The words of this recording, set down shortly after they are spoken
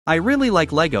I really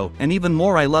like Lego, and even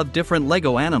more I love different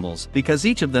Lego animals because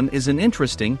each of them is an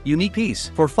interesting, unique piece.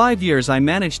 For 5 years I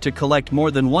managed to collect more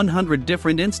than 100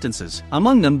 different instances.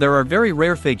 Among them there are very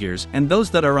rare figures and those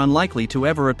that are unlikely to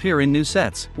ever appear in new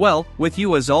sets. Well, with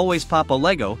you as always Papa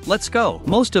Lego, let's go!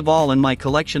 Most of all in my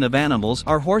collection of animals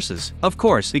are horses. Of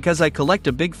course, because I collect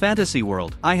a big fantasy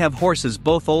world. I have horses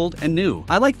both old and new.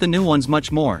 I like the new ones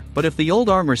much more, but if the old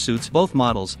armor suits both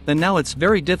models, then now it's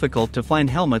very difficult to find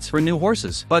helmets for new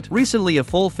horses. But recently a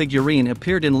full figurine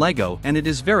appeared in Lego and it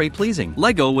is very pleasing.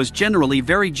 Lego was generally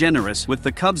very generous with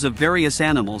the cubs of various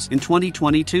animals in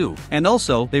 2022. And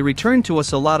also, they returned to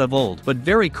us a lot of old but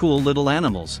very cool little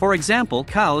animals. For example,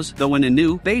 cows, though in a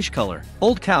new, beige color.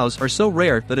 Old cows are so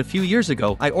rare that a few years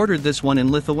ago I ordered this one in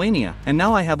Lithuania, and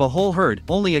now I have a whole herd,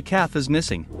 only a calf is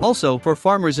missing. Also, for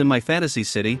farmers in my fantasy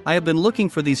city, I have been looking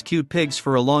for these cute pigs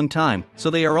for a long time, so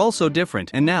they are also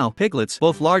different, and now, piglets,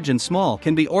 both large and small,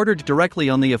 can be ordered directly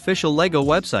on the official Lego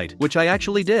website, which I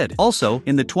actually did. Also,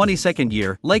 in the 22nd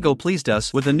year, Lego pleased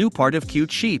us with a new part of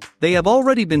cute sheep. They have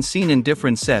already been seen in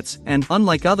different sets, and,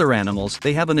 unlike other animals,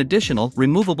 they have an additional,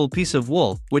 removable piece of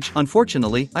wool, which,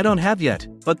 unfortunately, I don't have yet.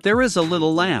 But there is a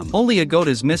little lamb. Only a goat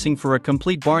is missing for a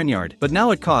complete barnyard, but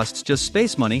now it costs just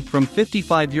space money from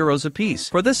 55 euros a piece.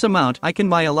 For this amount, I can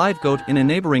buy a live goat in a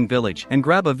neighboring village and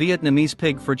grab a Vietnamese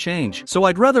pig for change. So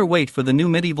I'd rather wait for the new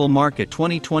Medieval Market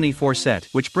 2024 set,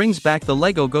 which brings back the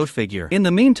Lego goat figure. In the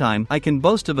meantime, I can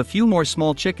boast of a few more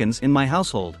small chickens in my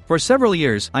household. For several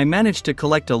years, I managed to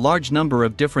collect a large number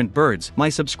of different birds. My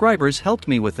subscribers helped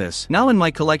me with this. Now in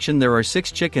my collection there are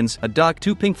 6 chickens, a duck,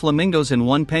 2 pink flamingos and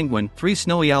 1 penguin, 3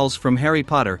 snowy owls from Harry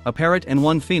Potter, a parrot and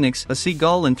 1 phoenix, a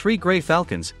seagull and 3 gray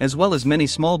falcons, as well as many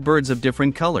small birds of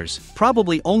different colors.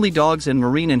 Probably only dogs and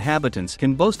marine inhabitants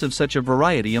can boast of such a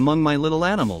variety among my little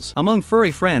animals. Among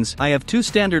furry friends, I have 2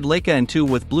 standard Leica and 2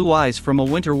 with blue eyes from a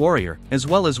winter warrior, as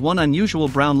well as 1 unusual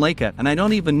brown Leica, and I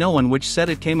don't even know on which set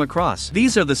it came across.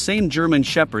 These are the same German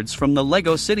shepherds from the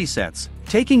Lego City sets.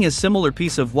 Taking a similar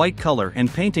piece of white color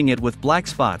and painting it with black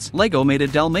spots, Lego made a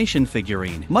Dalmatian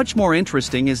figurine. Much more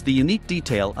interesting is the unique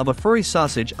detail of a furry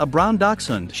sausage, a brown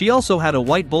dachshund. She also had a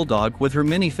white bulldog with her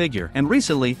mini figure, and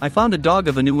recently, I found a dog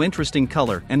of a new interesting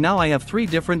color, and now I have 3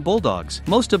 different bulldogs.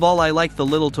 Most of all I like the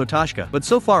little Totoshka, but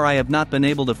so far I have not been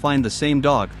able to find the same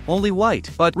dog, only white.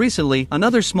 But recently,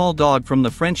 another small dog from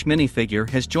the French minifigure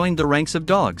has joined the ranks of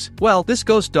dogs. Well, this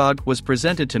ghost dog was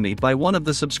presented to me by one of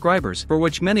the subscribers, for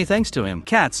which many thanks to him.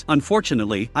 Cats,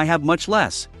 unfortunately, I have much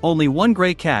less. Only 1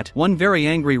 gray cat, 1 very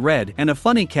angry red, and a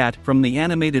funny cat from the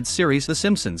animated series The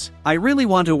Simpsons. I really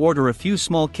want to order a few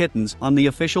small kittens on the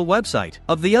official website.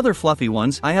 Of the other fluffy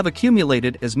ones, I have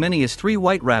accumulated as many as 3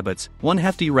 white rabbits, 1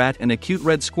 hefty rat and a cute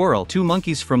red squirrel, 2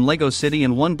 monkeys from Lego City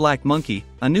and 1 black monkey,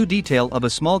 a new detail of a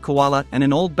small koala and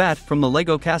an old bat from the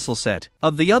Lego Castle set.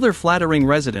 Of the other flattering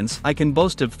residents, I can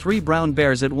boast of 3 brown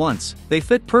bears at once. They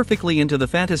fit perfectly into the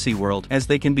fantasy world as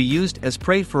they can be used as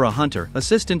prey for a hunter,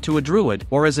 assistant to a druid,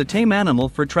 or as a tame animal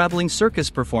for traveling circus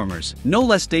performers. No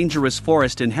less dangerous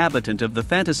forest inhabitant of the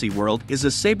fantasy world is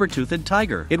a saber-toothed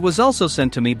tiger. It was also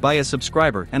sent to me by a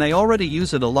subscriber and I already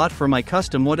use it a lot for my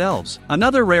custom wood elves.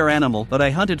 Another rare animal that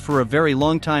I hunted for a very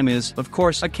long time is, of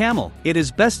course, a camel. It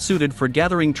is best suited for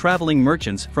gathering traveling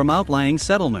merchants from outlying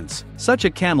settlements. Such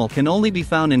a camel can only be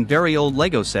found in very old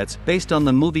Lego sets based on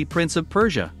the movie Prince of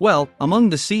Persia. Well, among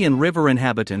the sea and river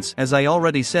inhabitants, as I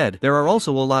already said, there are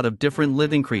also a lot of different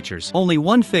living creatures. Only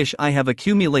 1 fish I have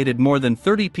accumulated more than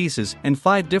 30 pieces and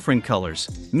 5 different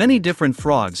colors. Many different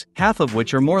frogs, half of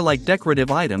which are more like decorative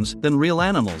items than real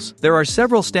animals. There are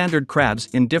several standard crabs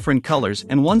in different colors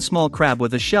and 1 small crab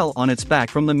with a shell on its back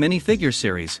from the minifigure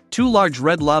series. 2 large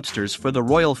red lobsters for the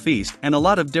royal feast and a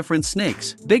lot of different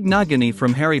snakes. Big Nagini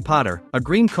from Harry Potter, a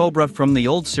green cobra from the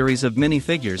old series of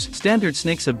minifigures, standard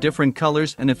snakes of different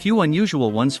colors and a few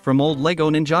unusual ones from old Lego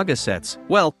Ninjago sets.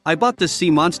 Well, I bought this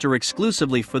sea monster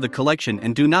exclusively for the collection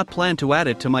and do not plan to add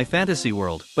it to my fantasy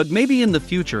world, but maybe in the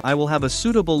future I will have a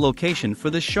suitable location for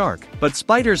this shark. But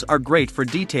spiders are great for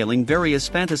detailing various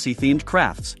fantasy-themed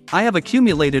crafts. I have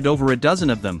accumulated over a dozen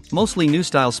of them, mostly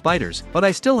new-style spiders, but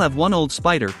I still have 1 old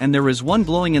spider and there is 1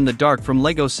 glowing in the dark from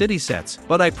Lego City sets.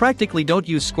 But I practically don't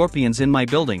use scorpions in my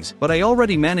buildings, but I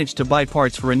already managed to buy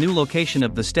parts for a new location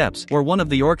of the steppes where one of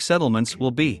the orc settlements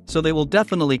will be, so they will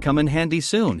definitely come in handy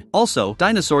soon. Also,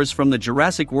 dinosaurs from the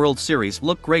Jurassic World series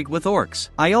look great with orcs.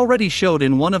 I already showed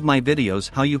in one of my videos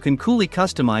how you can coolly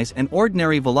customize an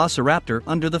ordinary velociraptor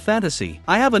under the fantasy.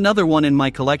 I have another one in my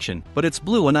collection, but it's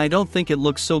blue and I don't think it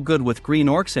looks so good with green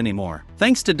orcs anymore.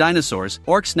 Thanks to dinosaurs,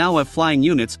 orcs now have flying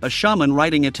units, a shaman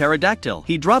riding a pterodactyl.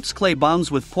 He drops clay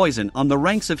bombs with poison on the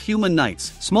ranks of human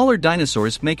knights. Smaller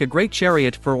dinosaurs make a great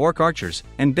chariot for orc archers,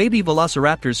 and baby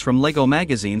velociraptors from LEGO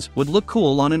magazines would look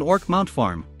cool on an orc mount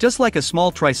farm. Just like a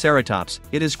small triceratops,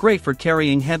 it is great for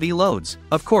carrying heavy loads.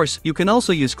 Of course, you can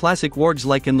also use classic wargs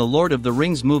like in the Lord of the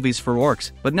Rings movies for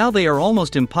orcs, but now they are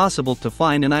almost impossible to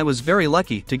find, and I was very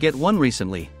lucky to get one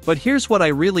recently. But here's what I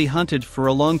really hunted for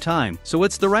a long time, so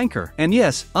it's the Rancor. And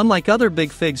yes, unlike other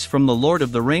big figs from the Lord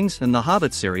of the Rings and the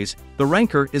Hobbit series, the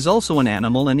Rancor is also an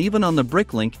animal, and even on the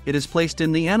Bricklink it is placed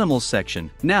in the animals section.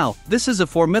 Now, this is a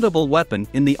formidable weapon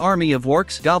in the army of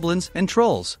orcs, goblins, and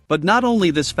trolls. But not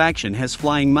only this faction has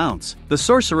flying mounts, the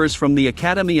sorcerers from the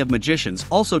Academy of Magicians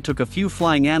also took a few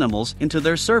flying animals into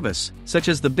their service, such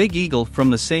as the Big Eagle from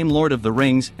the same Lord of the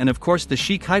Rings, and of course the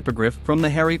Chic Hippogriff from the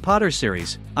Harry Potter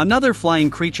series. Another flying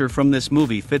creature from this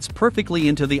movie fits perfectly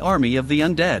into the army of the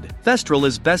undead. Thestral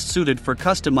is best suited for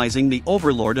customizing the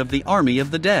overlord of the army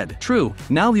of the dead. True,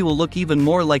 now he will look even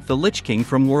more like the Lich King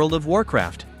from World of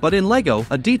Warcraft. But in LEGO,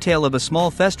 a detail of a small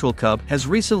Thestral cub has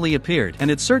recently appeared, and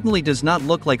it certainly does not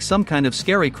look like some kind of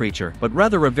scary creature, but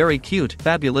rather a very cute,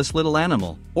 fabulous little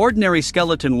animal. Ordinary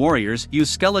skeleton warriors use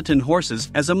skeleton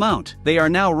horses as a mount. They are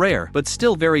now rare, but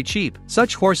still very cheap.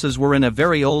 Such horses were in a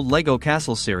very old LEGO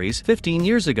Castle series 15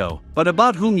 years ago. But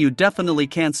about whom you definitely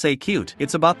can't say cute,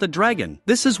 it's about the dragon.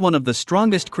 This is one of the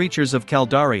strongest creatures of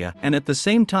Caldaria, and at the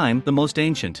same time, the most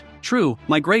ancient. True,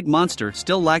 my great monster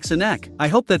still lacks a neck. I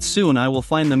hope that soon I will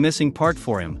find the missing part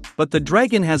for him. But the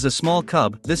dragon has a small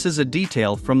cub. This is a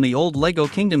detail from the old LEGO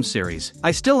Kingdom series.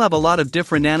 I still have a lot of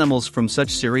different animals from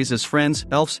such series as Friends,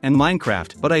 Elves, and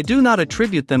Minecraft, but I do not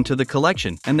attribute them to the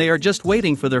collection, and they are just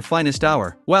waiting for their finest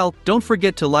hour. Well, don't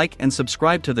forget to like and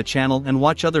subscribe to the channel and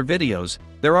watch other videos.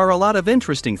 There are a lot of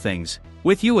interesting things.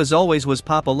 With you as always was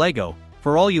Papa LEGO.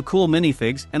 For all you cool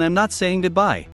minifigs, and I'm not saying goodbye.